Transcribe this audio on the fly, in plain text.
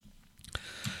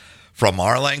From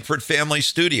our Langford Family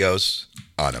Studios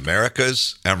on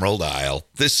America's Emerald Isle,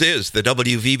 this is the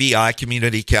WVBI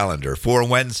Community Calendar for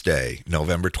Wednesday,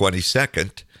 November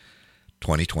 22nd,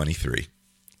 2023.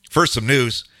 First, some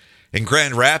news. In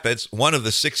Grand Rapids, one of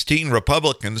the 16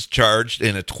 Republicans charged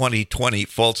in a 2020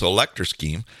 false elector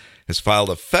scheme has filed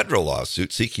a federal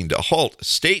lawsuit seeking to halt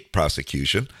state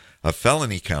prosecution of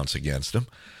felony counts against him.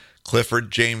 Clifford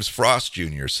James Frost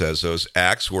Jr. says those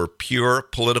acts were pure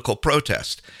political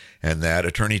protest, and that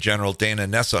Attorney General Dana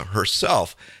Nessa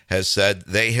herself has said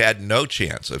they had no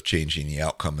chance of changing the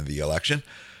outcome of the election.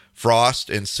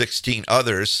 Frost and 16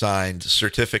 others signed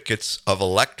certificates of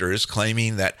electors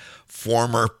claiming that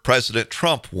former President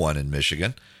Trump won in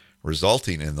Michigan,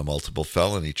 resulting in the multiple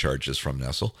felony charges from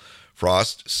Nessel.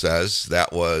 Frost says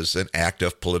that was an act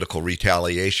of political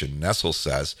retaliation. Nessel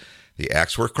says the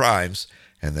acts were crimes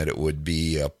and that it would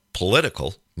be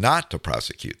political not to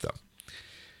prosecute them.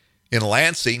 In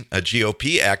Lansing, a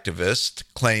GOP activist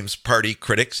claims party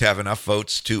critics have enough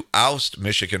votes to oust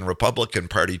Michigan Republican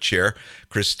Party Chair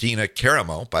Christina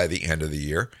Caramo by the end of the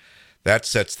year. That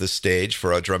sets the stage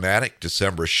for a dramatic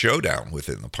December showdown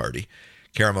within the party.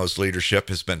 Caramo's leadership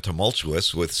has been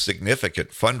tumultuous with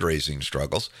significant fundraising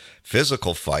struggles,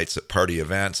 physical fights at party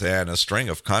events, and a string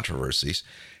of controversies,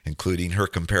 including her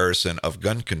comparison of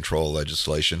gun control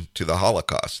legislation to the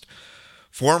Holocaust.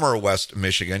 Former West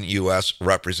Michigan U.S.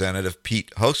 Representative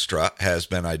Pete Hoekstra has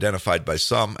been identified by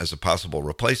some as a possible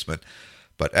replacement,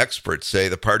 but experts say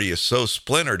the party is so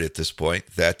splintered at this point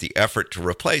that the effort to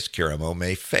replace Caramo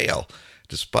may fail,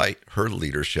 despite her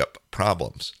leadership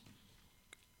problems.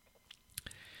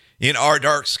 In our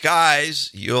dark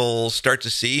skies, you'll start to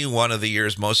see one of the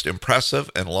year's most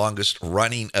impressive and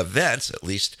longest-running events, at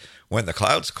least when the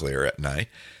clouds clear at night.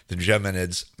 The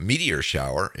Geminids meteor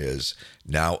shower is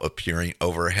now appearing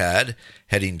overhead,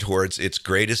 heading towards its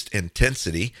greatest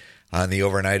intensity on the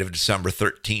overnight of December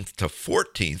 13th to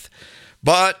 14th.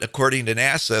 But according to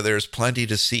NASA, there's plenty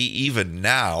to see even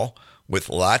now with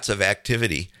lots of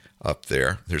activity up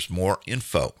there. There's more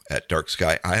info at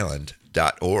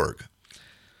darkskyisland.org.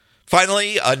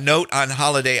 Finally, a note on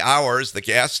holiday hours. The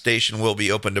gas station will be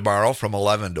open tomorrow from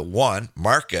 11 to 1.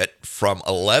 Market from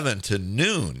 11 to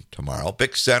noon tomorrow.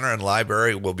 Bick Center and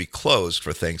Library will be closed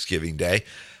for Thanksgiving Day.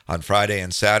 On Friday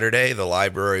and Saturday, the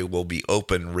library will be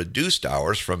open reduced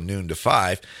hours from noon to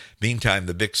 5. Meantime,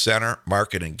 the Bick Center,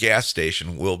 Market, and gas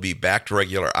station will be back to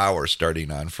regular hours starting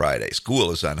on Friday.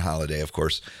 School is on holiday, of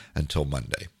course, until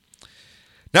Monday.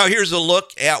 Now, here's a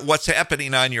look at what's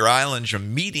happening on your island, your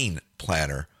meeting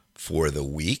planner for the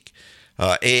week.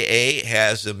 AA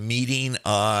has a meeting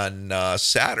on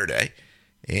Saturday,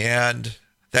 and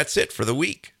that's it for the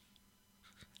week.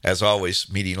 As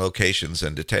always, meeting locations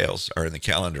and details are in the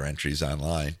calendar entries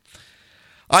online.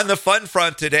 On the fun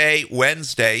front today,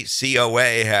 Wednesday,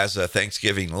 COA has a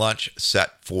Thanksgiving lunch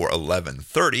set for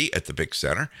 11:30 at the Bick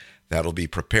Center. That'll be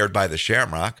prepared by the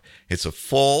Shamrock. It's a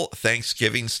full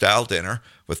Thanksgiving-style dinner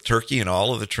with turkey and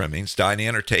all of the trimmings.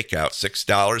 Dine-in or takeout,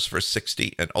 $6 for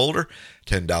 60 and older,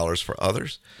 $10 for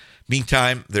others.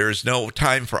 Meantime, there is no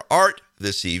time for art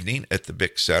this evening at the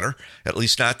Bick Center, at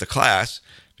least not the class,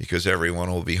 because everyone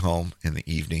will be home in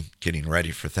the evening getting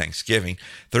ready for Thanksgiving.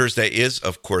 Thursday is,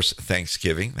 of course,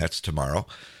 Thanksgiving. That's tomorrow.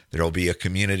 There will be a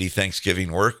community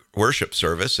Thanksgiving worship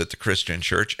service at the Christian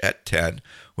Church at 10,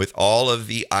 with all of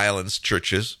the island's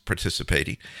churches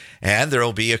participating. And there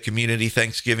will be a community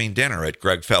Thanksgiving dinner at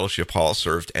Gregg Fellowship Hall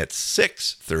served at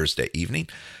 6 Thursday evening.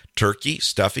 Turkey,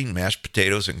 stuffing, mashed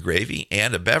potatoes, and gravy,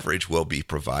 and a beverage will be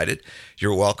provided.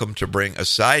 You're welcome to bring a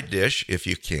side dish if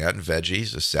you can.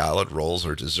 Veggies, a salad, rolls,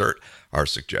 or dessert are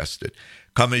suggested.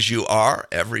 Come as you are.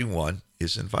 Everyone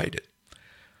is invited.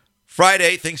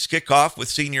 Friday, things kick off with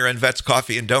Senior and Vets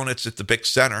Coffee and Donuts at the Bick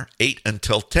Center, 8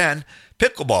 until 10.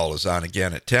 Pickleball is on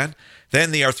again at 10.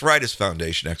 Then the Arthritis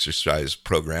Foundation exercise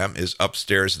program is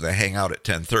upstairs in the Hangout at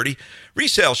 10:30.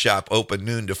 Resale shop open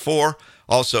noon to 4.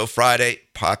 Also Friday,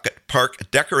 Pocket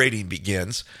Park decorating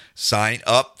begins. Sign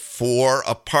up for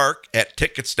a park at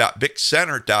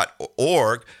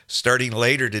tickets.bickcenter.org starting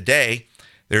later today.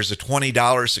 There's a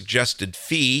 $20 suggested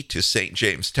fee to St.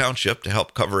 James Township to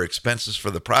help cover expenses for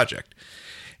the project.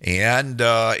 And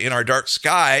in our dark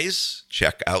skies,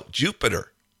 check out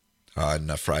Jupiter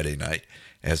on Friday night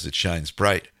as it shines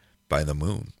bright by the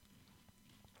moon.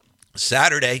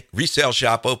 Saturday, resale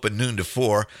shop open noon to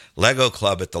 4. Lego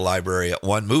Club at the library at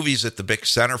 1. Movies at the Bick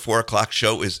Center. 4 o'clock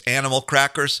show is Animal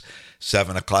Crackers.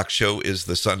 7 o'clock show is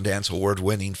the Sundance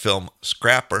Award-winning film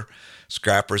Scrapper.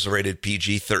 Scrapper's rated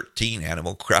PG-13.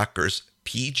 Animal Crackers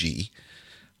PG.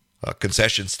 A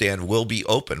concession stand will be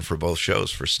open for both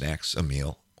shows for snacks, a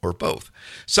meal, or both.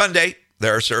 Sunday,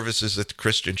 there are services at the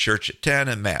Christian Church at 10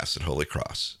 and Mass at Holy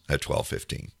Cross at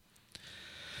 12:15.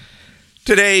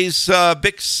 Today's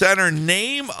Big Center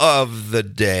name of the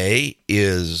day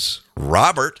is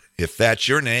Robert. If that's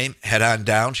your name, head on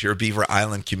down to your Beaver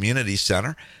Island Community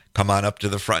Center. Come on up to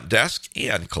the front desk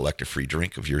and collect a free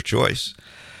drink of your choice.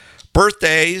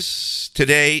 Birthdays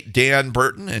today, Dan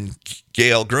Burton and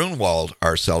Gail Grunwald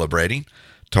are celebrating.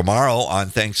 Tomorrow on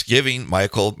Thanksgiving,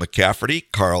 Michael McCafferty,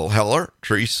 Carl Heller,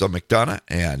 Teresa McDonough,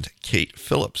 and Kate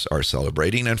Phillips are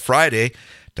celebrating. And Friday,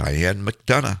 Diane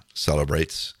McDonough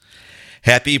celebrates.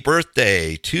 Happy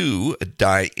birthday to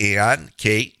Diane,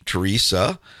 Kate,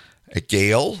 Teresa,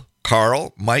 Gail,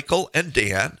 Carl, Michael, and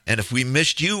Dan. And if we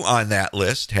missed you on that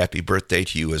list, happy birthday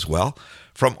to you as well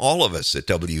from all of us at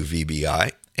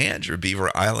WVBI and your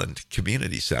Beaver Island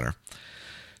Community Center.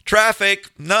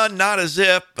 Traffic, none, not a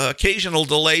zip. Occasional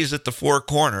delays at the Four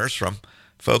Corners from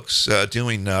folks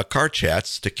doing car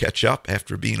chats to catch up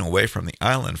after being away from the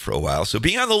island for a while. So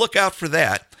be on the lookout for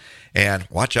that and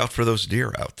watch out for those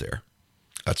deer out there.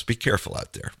 Let's be careful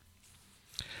out there.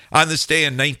 On this day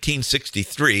in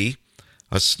 1963,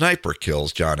 a sniper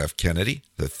kills John F. Kennedy,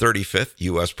 the 35th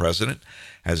U.S. president,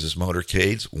 as his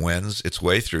motorcade wends its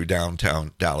way through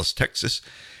downtown Dallas, Texas.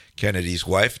 Kennedy's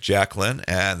wife, Jacqueline,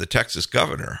 and the Texas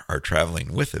governor are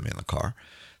traveling with him in the car.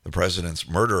 The president's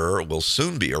murderer will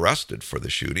soon be arrested for the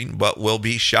shooting, but will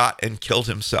be shot and killed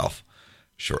himself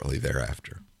shortly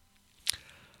thereafter.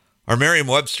 Our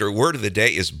Merriam-Webster word of the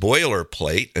day is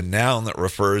boilerplate, a noun that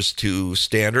refers to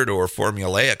standard or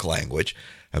formulaic language,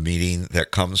 a meaning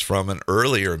that comes from an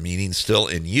earlier meaning still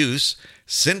in use,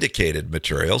 syndicated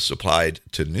material supplied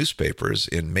to newspapers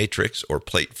in matrix or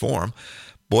plate form.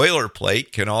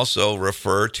 Boilerplate can also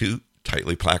refer to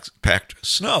tightly packed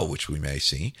snow, which we may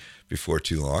see before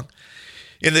too long.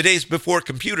 In the days before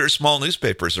computers, small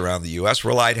newspapers around the U.S.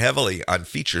 relied heavily on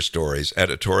feature stories,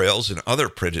 editorials, and other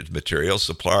printed materials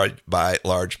supplied by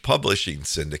large publishing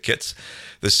syndicates.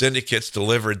 The syndicates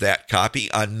delivered that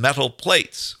copy on metal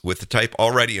plates with the type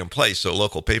already in place so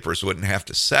local papers wouldn't have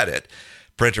to set it.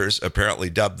 Printers apparently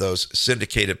dubbed those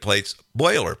syndicated plates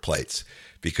boilerplates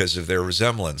because of their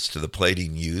resemblance to the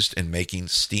plating used in making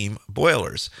steam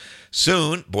boilers.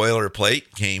 Soon,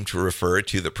 boilerplate came to refer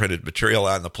to the printed material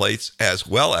on the plates as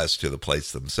well as to the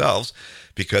plates themselves,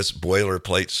 because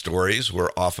boilerplate stories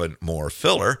were often more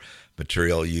filler,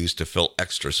 material used to fill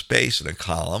extra space in a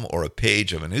column or a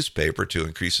page of a newspaper to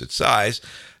increase its size.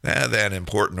 Than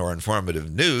important or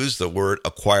informative news, the word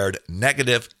acquired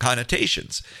negative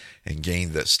connotations and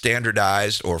gained the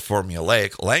standardized or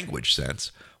formulaic language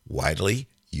sense widely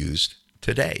used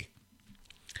today.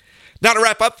 Now, to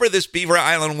wrap up for this Beaver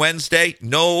Island Wednesday,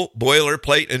 no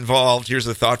boilerplate involved. Here's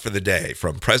a thought for the day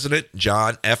from President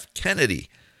John F. Kennedy.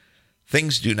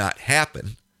 Things do not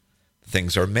happen.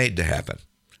 Things are made to happen.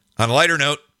 On a lighter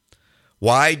note,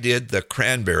 why did the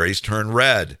cranberries turn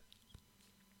red?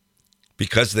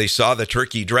 Because they saw the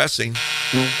turkey dressing.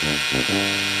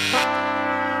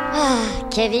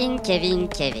 Kevin.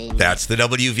 That's the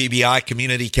WVBI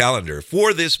community calendar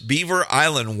for this Beaver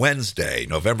Island Wednesday,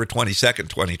 November 22nd,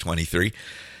 2023.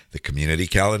 The community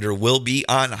calendar will be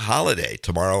on holiday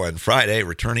tomorrow and Friday,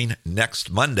 returning next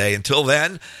Monday. Until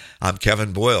then, I'm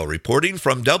Kevin Boyle, reporting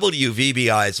from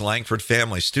WVBI's Langford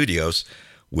Family Studios,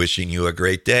 wishing you a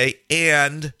great day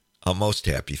and a most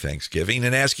happy Thanksgiving,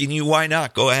 and asking you why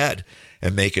not go ahead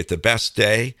and make it the best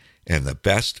day and the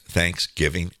best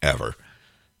Thanksgiving ever.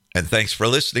 And thanks for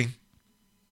listening.